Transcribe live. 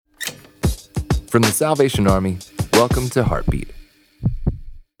From the Salvation Army, welcome to Heartbeat.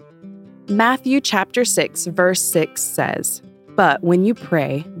 Matthew chapter 6, verse 6 says, "But when you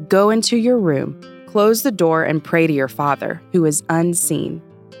pray, go into your room, close the door and pray to your Father, who is unseen.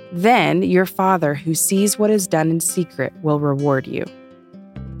 Then your Father, who sees what is done in secret, will reward you."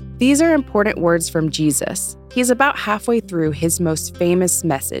 These are important words from Jesus. He's about halfway through his most famous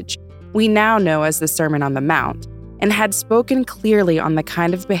message, we now know as the Sermon on the Mount, and had spoken clearly on the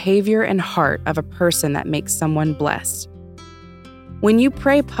kind of behavior and heart of a person that makes someone blessed. When you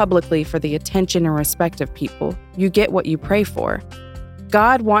pray publicly for the attention and respect of people, you get what you pray for.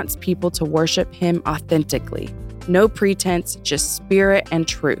 God wants people to worship him authentically. No pretense, just spirit and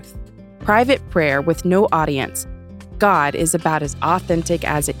truth. Private prayer with no audience. God is about as authentic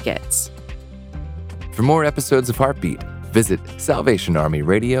as it gets. For more episodes of Heartbeat, visit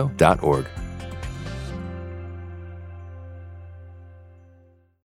salvationarmyradio.org.